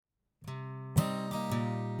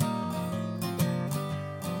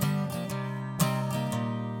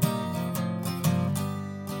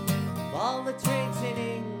the trades in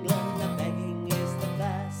England, a begging is the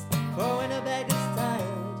best. For when a beggar's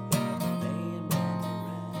tired, laying down to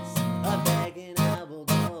rest, a begging I will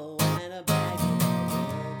go, and a begging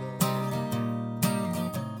I will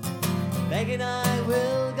go. Begging I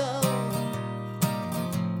will go,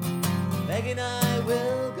 begging I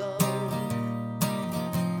will go,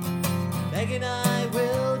 begging I